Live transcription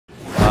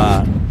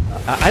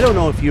I don't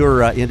know if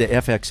you're into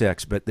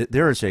FXX, but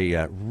there is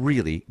a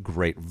really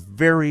great,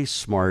 very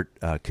smart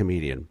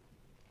comedian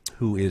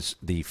who is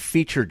the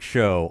featured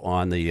show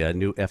on the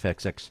new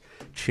FXX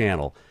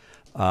channel.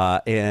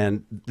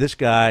 And this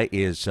guy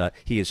is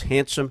he is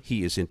handsome,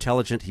 he is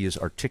intelligent, he is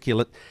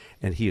articulate,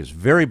 and he is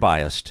very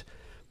biased.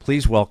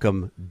 Please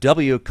welcome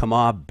W.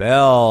 Kamau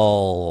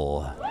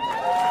Bell.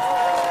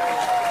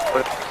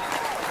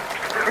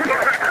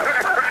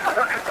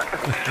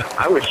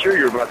 I was sure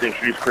you were about to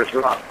introduce Chris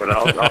Rock, but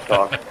I'll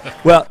talk.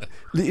 Well,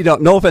 you know,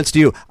 no offense to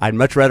you. I'd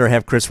much rather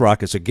have Chris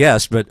Rock as a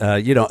guest, but,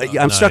 you know,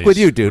 I'm stuck with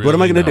you, dude. Really, what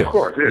am I going to do? Of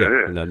course,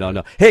 yeah.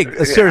 No. Hey,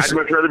 seriously.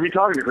 I'd much rather be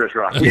talking to Chris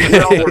Rock.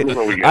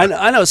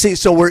 I know. See,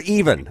 so we're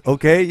even,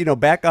 okay? You know,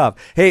 back off.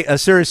 Hey,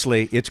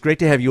 seriously, it's great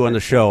to have you on the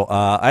show.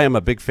 I am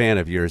a big fan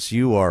of yours.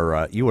 You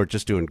are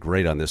just doing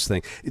great on this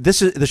thing.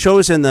 The show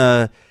is in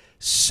the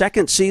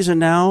second season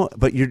now,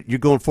 but you're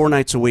going 4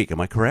 nights a week. Am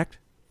I correct?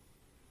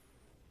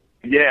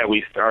 Yeah,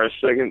 we started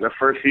the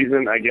first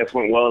season, I guess,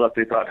 went well enough.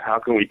 They thought, how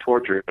can we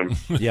torture him?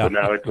 Yeah. But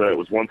now it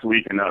was once a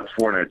week, and now it's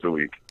 4 nights a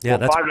week. Yeah,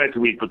 well, 5 nights a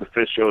week, but the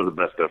 5th show is the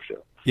best of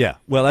show. Yeah,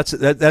 well, that's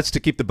to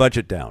keep the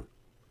budget down.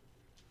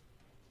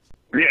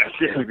 Yes,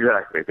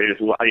 exactly. They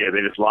just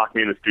lock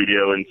me in the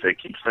studio and say,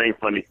 keep saying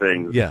funny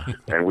things. Yeah,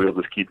 and we'll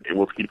keep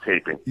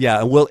taping. Yeah,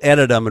 and we'll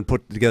edit them and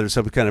put together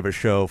some kind of a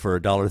show for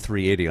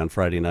 $3.80 on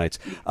Friday nights.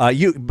 By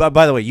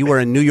the way, you are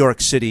in New York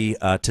City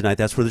tonight.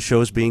 That's where the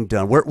show is being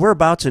done.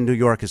 Whereabouts in New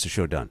York is the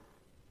show done?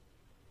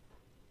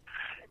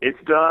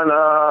 It's done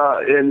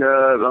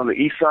on the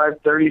east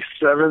side,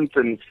 37th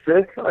and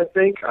 5th, I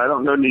think. I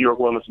don't know New York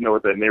well enough to know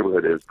what that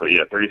neighborhood is, but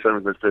yeah,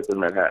 37th and 5th in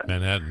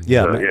Manhattan.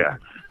 Yeah, so, yeah.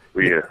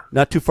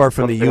 Not too far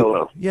from the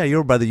UN. Yeah,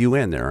 you're by the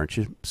UN there, aren't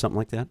you? Something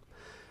like that.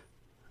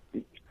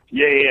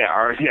 Yeah.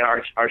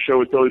 Our show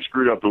was totally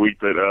screwed up the week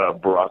that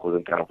Barack was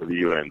in town for the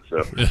UN.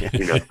 So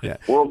Yeah.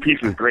 World peace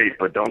is great,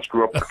 but don't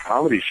screw up our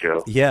comedy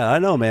show. Yeah, I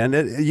know, man.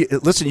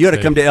 Listen, you got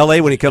to come to L.A.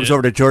 when he comes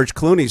over to George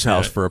Clooney's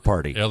house for a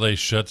party. L.A.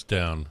 shuts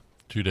down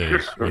 2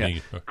 days when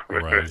he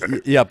arrives.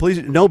 Yeah,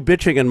 please, no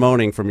bitching and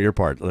moaning from your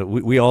part.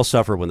 We all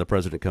suffer when the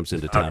president comes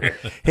into town.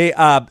 Hey,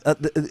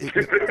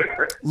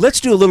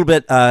 let's do a little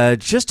bit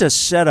just to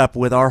set up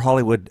with our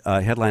Hollywood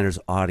Headliners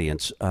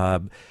audience.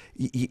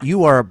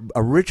 You are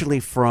originally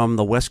from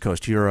the West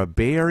Coast. You're a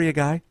Bay Area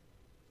guy?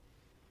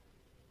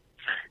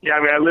 Yeah,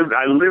 I mean,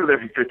 I lived there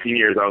for 15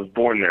 years. I was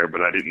born there,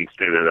 but I didn't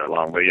stay there that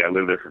long. But yeah, I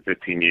lived there for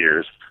 15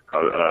 years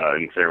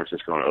in San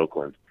Francisco and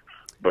Oakland.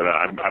 But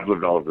I've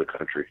lived all over the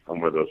country. I'm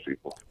one of those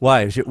people.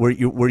 Why? Were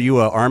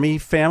you an Army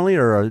family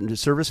or a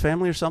service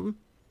family or something?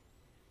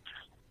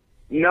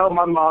 No,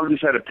 my mom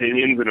just had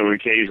opinions and would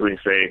occasionally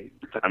say,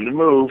 time to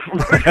move.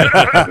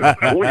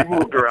 We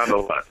moved around a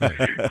lot.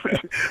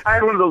 I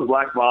had one of those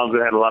black moms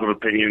that had a lot of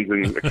opinions,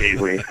 and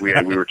occasionally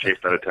we were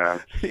chased out of town.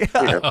 Yeah.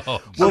 You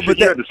know. Well, but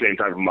you had the same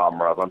type of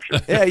mom, Rob, I'm sure.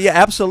 Yeah,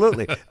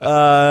 absolutely.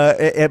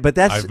 But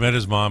I've met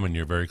his mom, and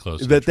you're very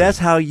close. But that's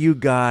how you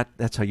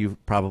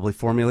probably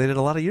formulated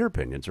a lot of your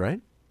opinions,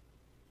 right?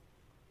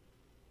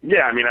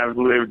 Yeah, I mean, I've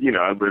lived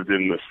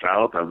in the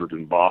South, I've lived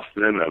in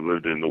Boston, I've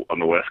lived on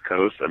the West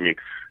Coast. I mean,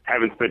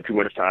 haven't spent too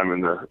much time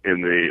in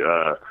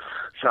the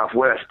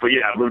Southwest, but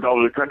yeah, I've lived all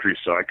over the country,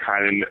 so I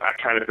kind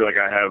of feel like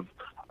I've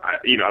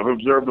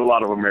observed a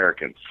lot of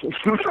Americans, so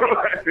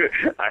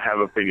I have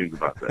opinions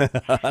about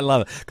that. I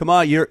love it. Come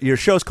on, your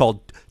show's called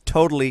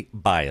Totally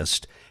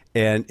Biased,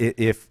 and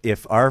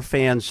if our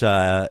fans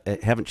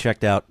haven't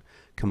checked out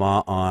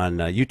Kamau on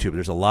YouTube,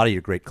 there's a lot of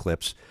your great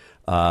clips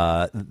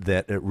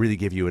that really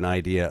give you an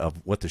idea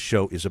of what the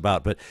show is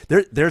about. But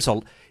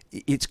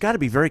it's got to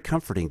be very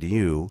comforting to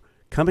you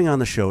coming on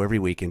the show every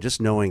week and just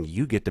knowing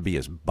you get to be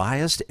as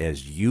biased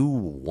as you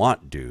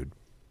want, dude.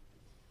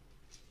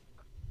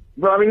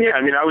 Well, I mean,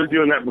 I was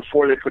doing that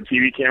before they put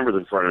TV cameras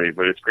in front of me,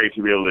 but it's great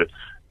to be able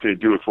to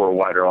do it for a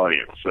wider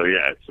audience. So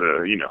yeah, it's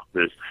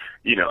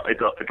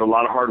it's a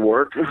lot of hard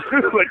work.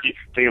 Like, the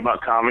thing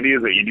about comedy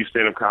is that you do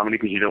stand-up comedy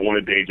because you don't want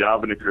a day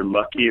job, and if you're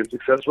lucky and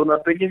successful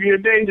enough, they give you a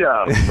day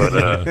job.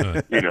 But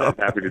I'm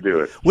happy to do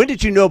it. When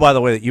did you know, by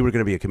the way, that you were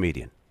going to be a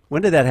comedian?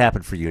 When did that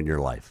happen for you in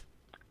your life?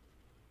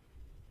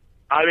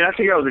 I mean, I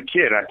think I was a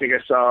kid. I think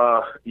I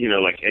saw,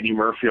 like Eddie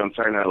Murphy on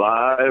Saturday Night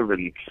Live,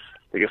 and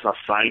I guess I saw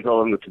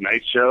Seinfeld on The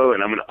Tonight Show,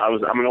 and I'm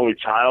an only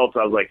child, so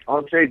I was like,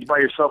 on stage by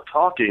yourself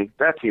talking,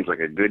 that seems like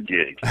a good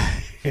gig.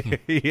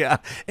 Yeah.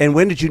 And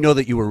when did you know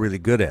that you were really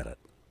good at it?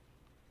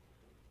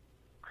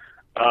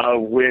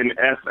 When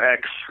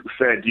FX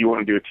said, do you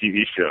want to do a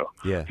TV show?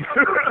 Yeah.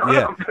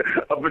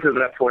 Up until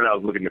that point, I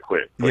was looking to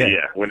quit. But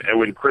yeah,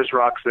 when Chris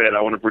Rock said,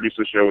 I want to produce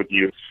a show with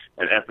you,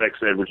 and FX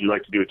said, would you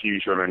like to do a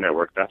TV show on our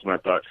network? That's when I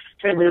thought,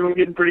 hey, maybe I'm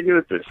getting pretty good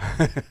at this.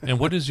 And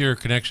what is your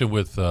connection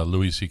with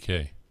Louis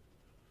C.K.?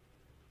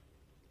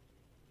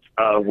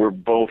 We're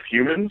both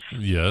humans.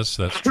 Yes,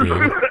 that's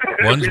true.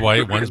 One's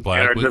white, one's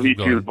black. Our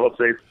W-2s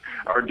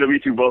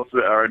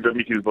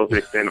both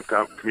say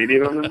stand-up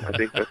comedian on them. I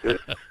think that's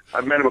it.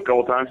 I've met him a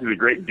couple times. He's a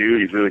great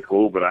dude. He's really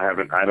cool, but I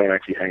don't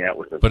actually hang out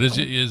with him. But is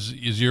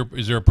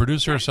there a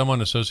producer or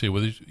someone associated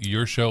with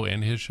your show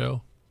and his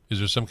show? Is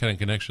there some kind of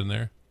connection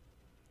there?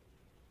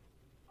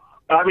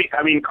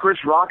 I mean, Chris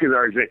Rock is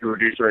our executive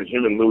producer, and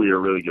him and Louis are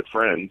really good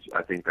friends.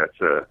 I think that's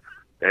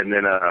and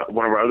then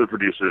one of our other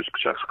producers,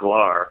 Chuck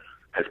Sklar,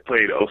 has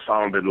played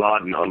Osama bin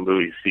Laden on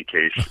Louis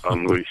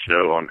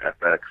show on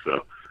FX.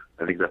 So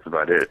I think that's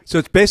about it. So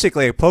it's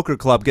basically a poker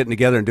club getting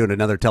together and doing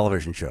another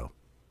television show.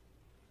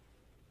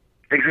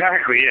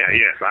 Exactly. Yeah.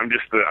 Yes. I'm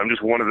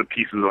just one of the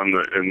pieces on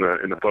in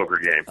the poker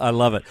game. I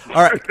love it.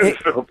 All right. Hey,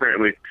 so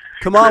apparently,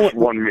 Kamau,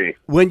 won me.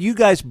 When you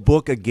guys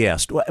book a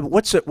guest,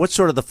 what's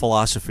sort of the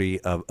philosophy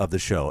of the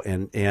show,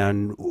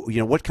 and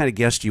what kind of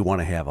guest do you want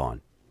to have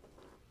on?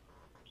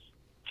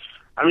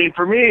 I mean,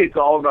 for me, it's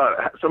all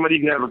about somebody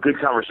you can have a good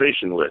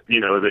conversation with.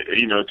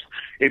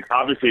 It's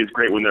obviously it's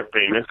great when they're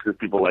famous because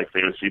people like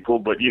famous people.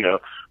 But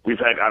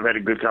I've had a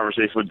good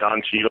conversation with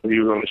Don Cheadle. He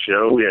was on the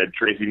show. We had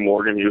Tracy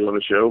Morgan. He was on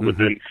the show. Mm-hmm. But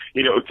then,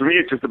 to me,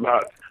 it's just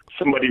about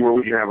somebody where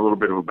we can have a little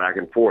bit of a back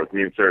and forth.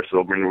 Me and Sarah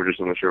Silverman were just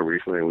on the show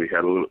recently, and we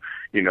had a little.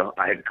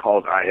 I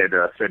had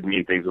said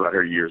mean things about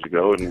her years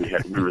ago, and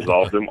we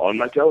resolved them on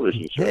my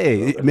television show.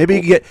 Hey, so maybe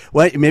you can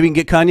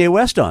get Kanye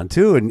West on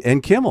too,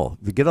 and Kimmel.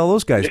 Get all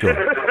those guys going.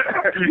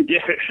 Yeah,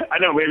 I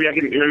know. Maybe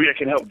I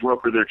can help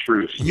broker their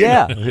truce.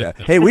 Yeah.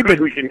 Hey, we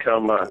can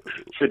come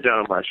sit down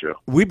on my show.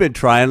 We've been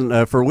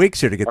trying for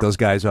weeks here to get those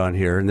guys on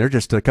here, and they're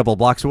just a couple of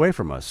blocks away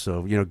from us.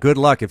 So good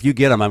luck if you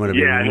get them. I'm going to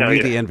be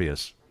really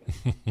envious.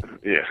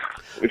 Yeah,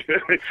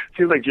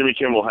 seems like Jimmy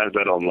Kimmel has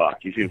that on lock.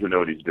 He seems to know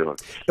what he's doing.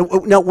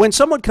 Now, when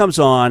someone comes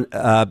on,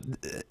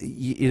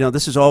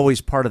 this is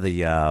always part of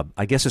the.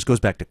 I guess this goes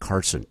back to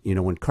Carson.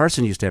 When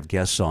Carson used to have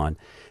guests on,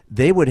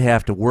 they would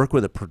have to work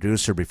with a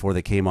producer before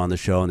they came on the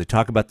show, and they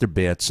talk about their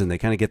bits, and they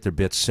kind of get their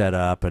bits set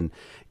up, and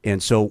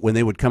so when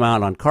they would come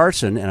out on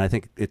Carson, and I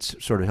think it's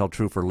sort of held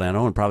true for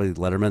Leno and probably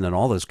Letterman and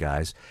all those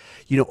guys,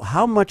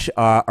 how much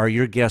are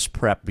your guests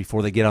prepped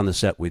before they get on the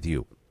set with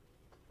you?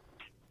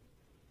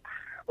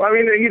 Well, I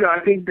mean, I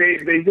think they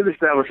did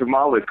establish a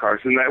model with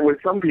Carson that with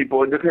some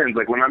people, it depends.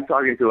 Like when I'm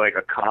talking to like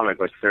a comic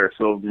like Sarah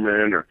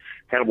Silverman or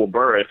Hannibal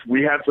Buress,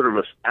 we have sort of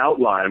an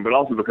outline, but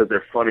also because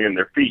they're funny on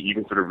their feet, you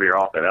can sort of veer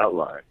off that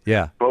outline.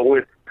 Yeah. But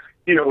with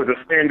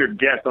a standard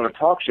guest on a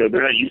talk show,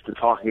 they're not used to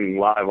talking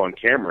live on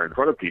camera in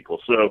front of people.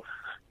 So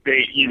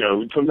they,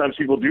 sometimes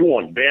people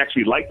they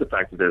actually like the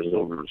fact that there's a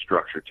little bit of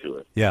structure to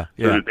it. Yeah.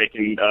 So that they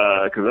can,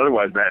 because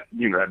otherwise that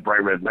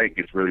bright red light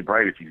gets really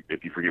bright if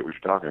you forget what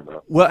you're talking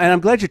about. Well, and I'm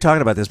glad you're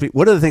talking about this.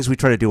 One of the things we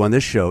try to do on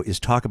this show is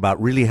talk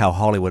about really how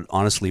Hollywood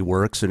honestly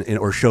works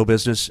or show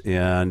business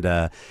and,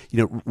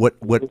 what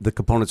the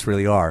components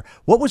really are.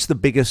 What was the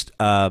biggest,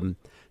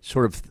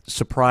 sort of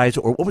surprise,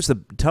 or what was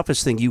the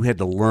toughest thing you had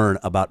to learn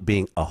about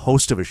being a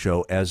host of a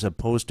show as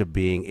opposed to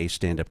being a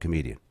stand-up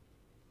comedian?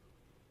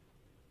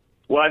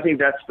 Well, I think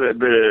that's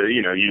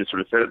you just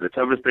sort of said it. The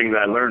toughest thing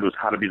that I learned was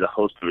how to be the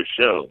host of a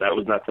show. That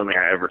was not something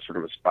I ever sort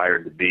of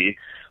aspired to be.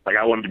 Like,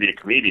 I wanted to be a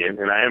comedian,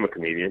 and I am a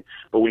comedian,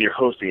 but when you're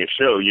hosting a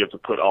show, you have to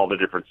put all the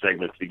different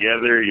segments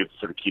together. You have to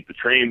sort of keep the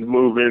trains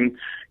moving.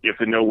 You have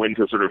to know when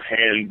to sort of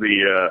hand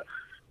the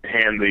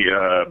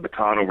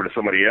baton over to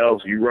somebody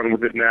else. You run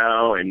with it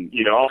now, and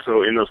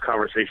also in those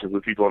conversations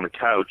with people on the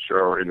couch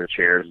or in the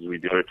chairs as we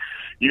do it,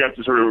 you have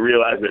to sort of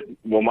realize that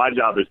my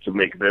job is to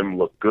make them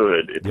look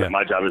good.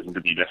 My job isn't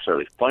to be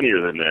necessarily funnier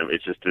than them.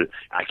 It's just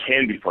I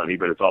can be funny,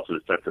 but it's also to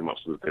set them up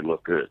so that they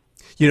look good.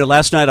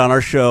 Last night on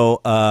our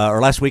show,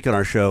 or last week on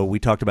our show, we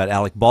talked about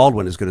Alec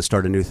Baldwin is going to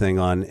start a new thing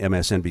on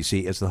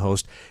MSNBC as the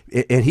host,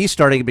 and he's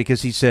starting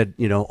because he said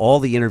all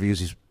the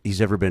interviews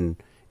he's ever been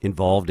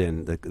involved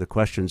in, the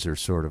questions are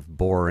sort of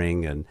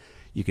boring, and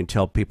you can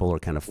tell people are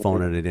kind of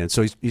phoning it in.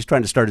 So he's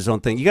trying to start his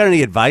own thing. You got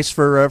any advice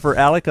for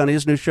Alec on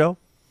his new show?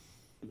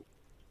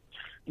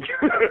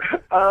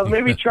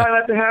 Maybe try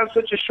not to have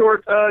such a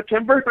short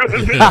temper.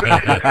 If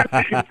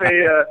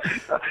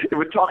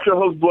a talk show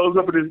host blows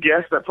up at his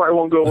guest, that probably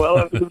won't go well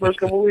after the first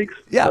couple of weeks.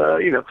 Yeah.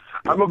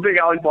 I'm a big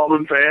Alec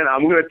Baldwin fan.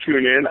 I'm going to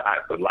tune in.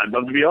 I'd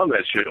love to be on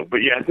that show. But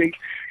yeah, I think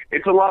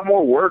it's a lot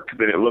more work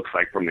than it looks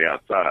like from the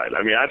outside.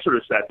 I mean, I sort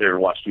of sat there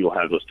and watched people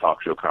have those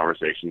talk show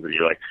conversations, and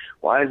you're like,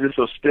 why is this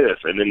so stiff?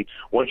 And then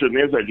once you're on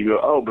the inside, you go,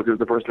 oh, because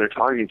the person they're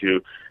talking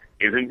to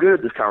isn't good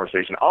at this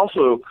conversation.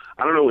 Also,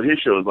 I don't know what his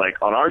show is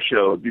like. On our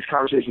show, these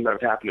conversations have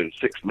happened in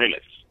 6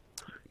 minutes.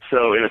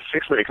 So in a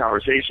 6-minute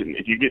conversation,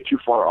 if you get too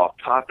far off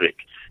topic,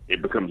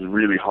 it becomes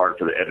really hard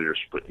for the editors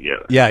to put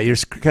together. Yeah, you're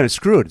kind of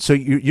screwed. So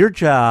your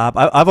job,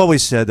 I've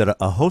always said that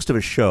a host of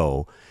a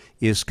show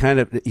is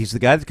he's the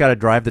guy that's got to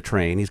drive the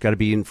train. He's got to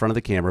be in front of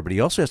the camera, but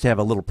he also has to have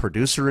a little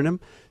producer in him.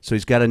 So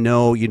he's got to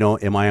know,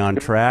 am I on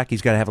track?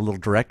 He's got to have a little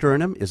director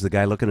in him. Is the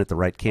guy looking at the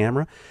right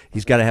camera?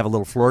 He's got to have a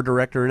little floor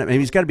director in him. I mean,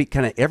 he's got to be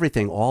kind of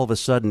everything all of a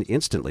sudden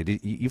instantly. Do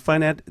you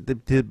find that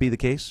to be the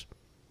case?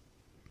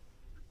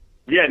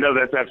 Yeah, no,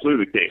 that's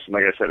absolutely the case. And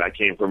like I said, I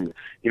came from,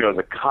 as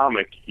a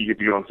comic, you get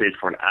to go on stage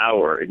for an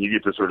hour, and you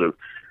get to sort of,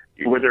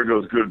 whether it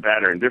goes good,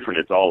 bad, or indifferent,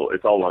 it's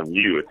all on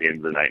you at the end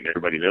of the night, and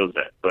everybody knows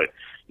that. But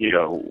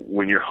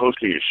when you're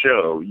hosting a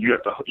show, you're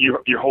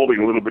holding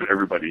a little bit of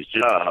everybody's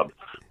job,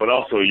 but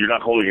also you're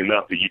not holding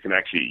enough that you can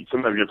actually.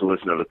 Sometimes you have to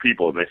listen to other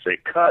people, and they say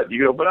cut.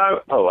 You go, but I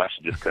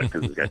should just cut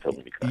because this guy told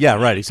me to cut. Yeah,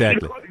 right,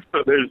 exactly.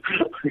 So there's,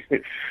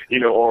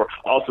 or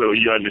also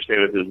you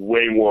understand that there's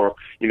way more,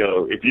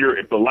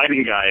 if the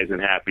lighting guy isn't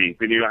happy,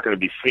 then you're not going to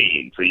be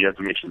seen. So you have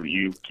to make sure that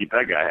you keep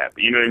that guy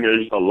happy. You know what I mean?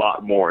 There's a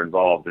lot more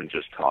involved than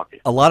just talking.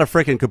 A lot of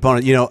freaking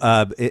components,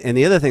 and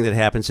the other thing that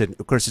happens, and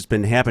of course it's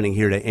been happening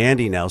here to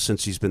Andy now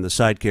since he's been the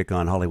sidekick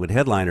on Hollywood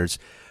Headliners.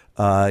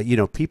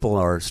 People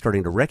are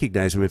starting to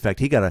recognize him. In fact,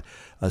 he got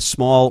a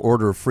small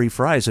order of free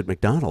fries at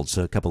McDonald's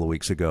a couple of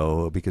weeks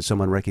ago because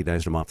someone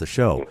recognized him off the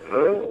show.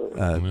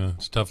 Yeah,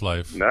 it's a tough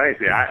life. Nice.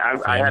 Yeah,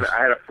 I had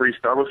a free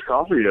Starbucks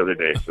coffee the other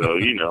day, so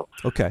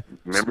Okay.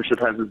 Membership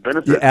has its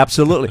benefits. Yeah,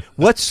 absolutely.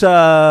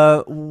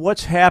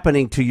 What's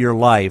happening to your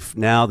life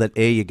now that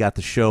A, you got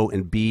the show,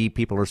 and B,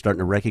 people are starting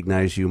to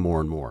recognize you more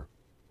and more?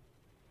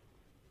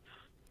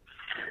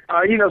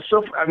 It's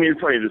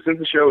funny. Since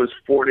the show is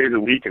 4 days a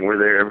week and we're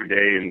there every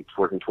day and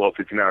working 12,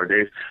 15-hour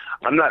days,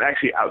 I'm not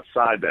actually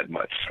outside that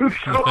much. So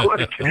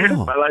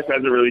my life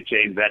hasn't really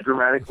changed that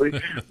dramatically.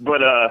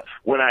 But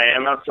when I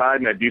am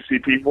outside and I do see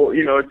people,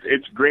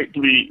 it's great to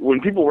be,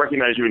 when people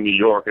recognize you in New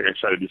York and are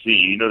excited to see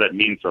you, that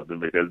means something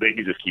because they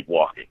can just keep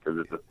walking because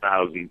it's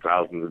thousands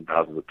and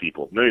thousands of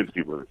people, millions of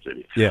people in the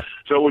city. Yeah.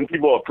 So when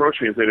people approach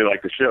me and say they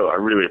like the show, I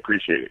really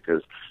appreciate it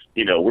because,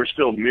 we're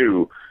still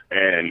new.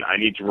 And I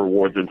need to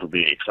reward them for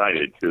being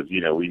excited because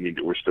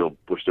we're still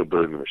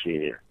building the machine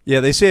here.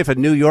 Yeah, they say if a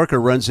New Yorker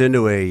runs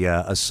into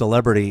a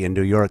celebrity in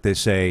New York, they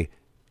say,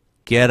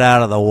 "Get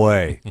out of the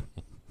way."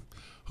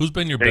 Who's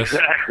been your best?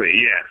 Exactly.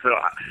 Yeah. So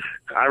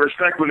I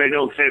respect when they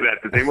don't say that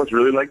because they must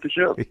really like the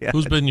show. Yeah.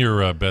 Who's been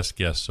your best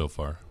guest so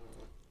far?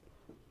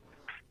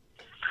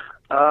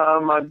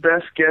 My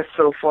best guest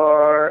so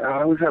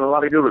far, we've had a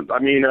lot of good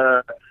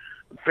ones.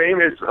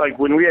 Famous, like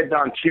when we had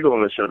Don Cheadle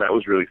on the show, that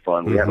was really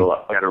fun. We had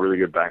a really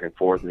good back and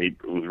forth, and he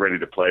was ready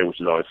to play,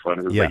 which is always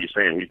fun. Like you're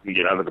saying, we can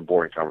get out of the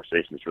boring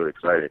conversation. It's really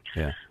exciting.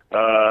 Yeah.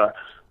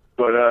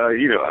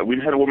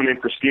 We've had a woman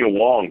named Christina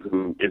Wong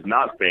who is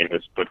not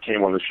famous, but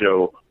came on the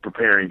show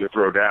preparing to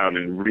throw down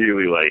and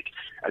really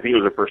I think it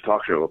was her first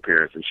talk show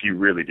appearance, and she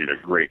really did a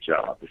great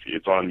job.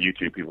 It's on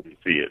YouTube, people can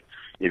see it.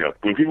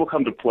 When people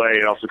come to play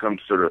and also come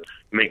to sort of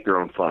make their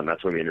own fun,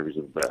 that's when the interviews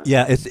are the best.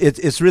 Yeah,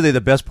 it's really the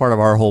best part of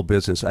our whole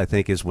business, I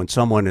think, is when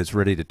someone is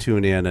ready to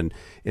tune in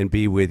and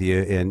be with you.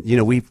 And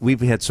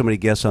we've had so many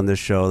guests on this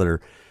show that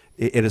are.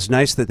 It is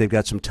nice that they've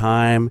got some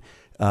time,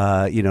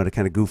 to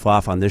kind of goof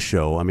off on this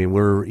show. I mean,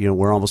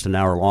 we're almost an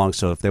hour long,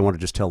 so if they want to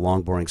just tell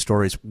long, boring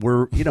stories,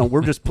 we're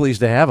just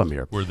pleased to have them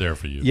here. We're there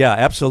for you. Yeah,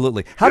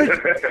 absolutely.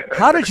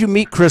 How did you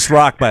meet Chris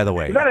Rock, by the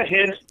way? Is that a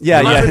hint?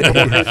 Yeah.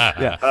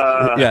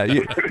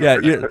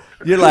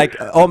 You're like,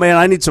 oh man,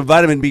 I need some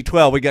vitamin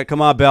B12. We got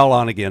Kamau Bell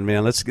on again,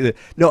 man.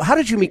 No, how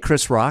did you meet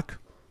Chris Rock?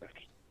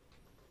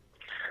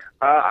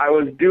 I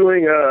was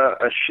doing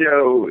a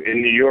show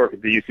in New York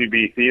at the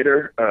UCB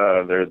Theater.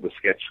 There's the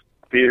sketch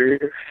theater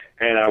here,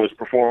 and I was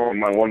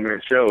performing my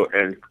one-man show.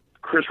 And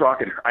Chris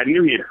Rock, I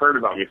knew he had heard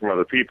about me from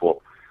other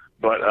people,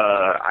 but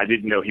I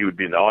didn't know he would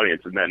be in the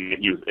audience, and then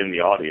he was in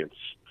the audience.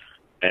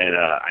 And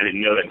I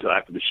didn't know that until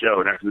after the show.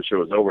 And after the show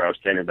was over, I was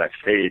standing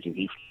backstage, and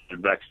he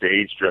was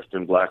backstage dressed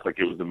in black like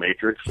it was the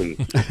Matrix, and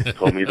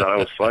told me he thought I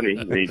was funny.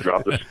 And he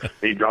dropped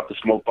the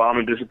smoke bomb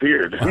and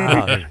disappeared.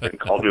 Wow. And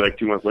called me like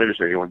 2 months later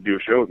saying he wanted to do a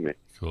show with me.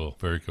 Cool,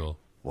 very cool.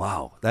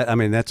 Wow,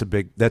 that's a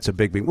big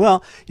thing.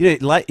 Well,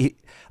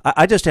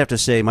 I just have to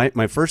say,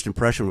 my first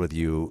impression with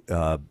you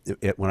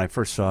when I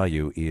first saw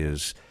you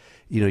is,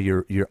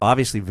 you're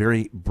obviously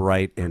very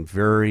bright and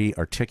very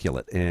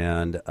articulate,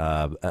 and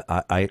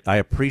I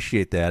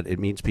appreciate that. It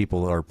means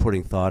people are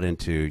putting thought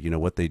into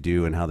what they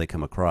do and how they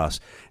come across.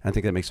 And I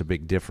think that makes a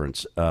big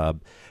difference.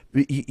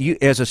 You,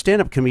 as a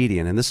stand-up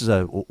comedian, and this is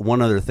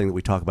one other thing that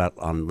we talk about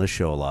on this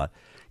show a lot.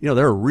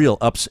 There are real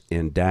ups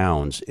and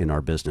downs in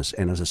our business,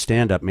 and as a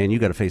stand-up man, you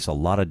got to face a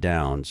lot of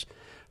downs.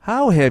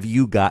 How have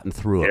you gotten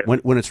through it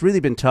when it's really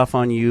been tough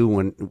on you?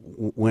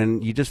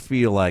 When you just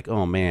feel like,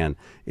 oh man,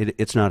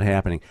 it's not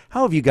happening.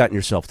 How have you gotten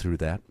yourself through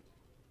that?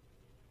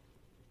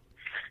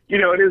 It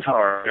is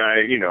hard.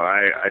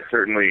 I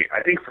certainly.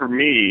 I think for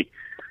me,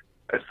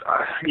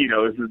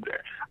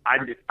 I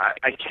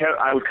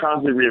would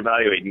constantly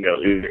reevaluate.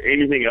 Is there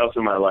anything else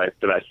in my life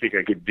that I think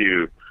I could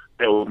do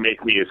that would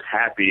make me as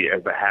happy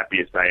as the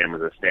happiest I am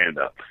as a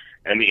stand-up?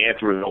 And the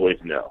answer is always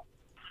no.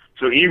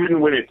 So even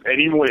when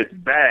it's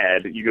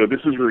bad, you go, this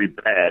is really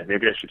bad.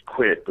 Maybe I should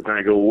quit. But then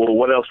I go, well,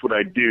 what else would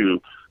I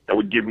do that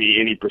would give me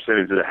any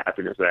percentage of the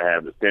happiness that I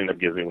have that stand-up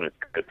gives me when it's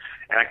good?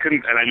 And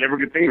I never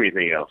could think of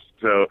anything else.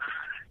 So,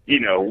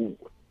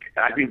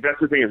 I think that's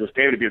the thing as a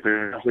stand-up, you have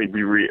to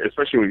constantly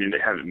especially when you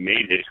haven't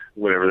made it,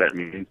 whatever that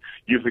means,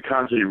 you have to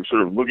constantly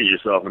sort of look at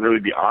yourself and really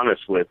be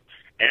honest with,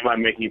 am I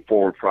making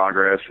forward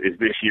progress? Is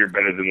this year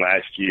better than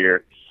last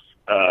year?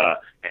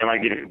 Am I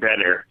getting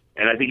better?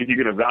 And I think if you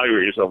can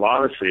evaluate yourself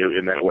honestly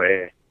in that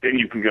way, then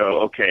you can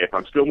go, okay, if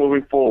I'm still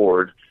moving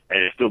forward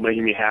and it's still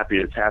making me happy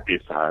at its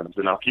happiest times,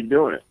 then I'll keep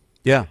doing it.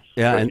 Yeah.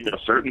 But,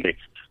 certainly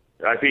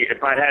I think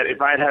if I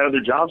had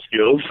other job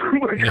skills,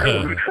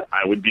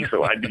 I'd be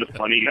the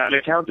funny guy in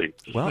accounting.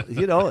 Well,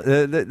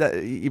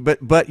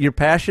 but your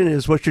passion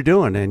is what you're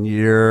doing, and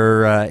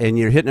you're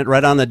hitting it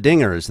right on the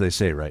dinger, as they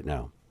say right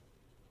now.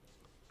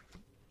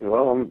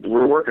 Well,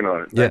 we're working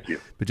on it. Thank you.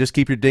 But just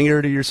keep your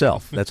dinger to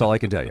yourself. That's all I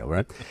can tell you. All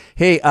right.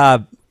 Hey,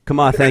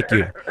 Kamau, thank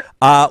you.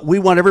 We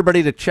want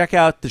everybody to check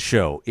out the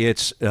show.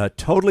 It's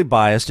totally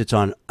biased. It's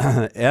on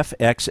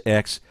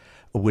FXX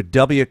with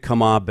W.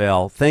 Kamau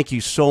Bell. Thank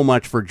you so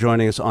much for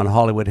joining us on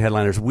Hollywood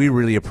Headliners. We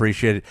really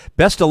appreciate it.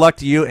 Best of luck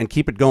to you, and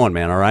keep it going,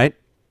 man. All right.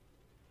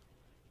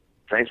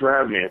 Thanks for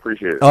having me. I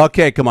appreciate it.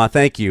 Okay, Kamau.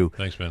 Thank you.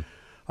 Thanks, man.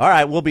 All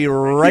right, we'll be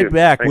right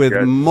back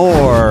with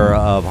more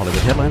of Hollywood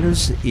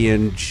Headliners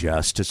in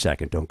just a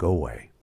second. Don't go away.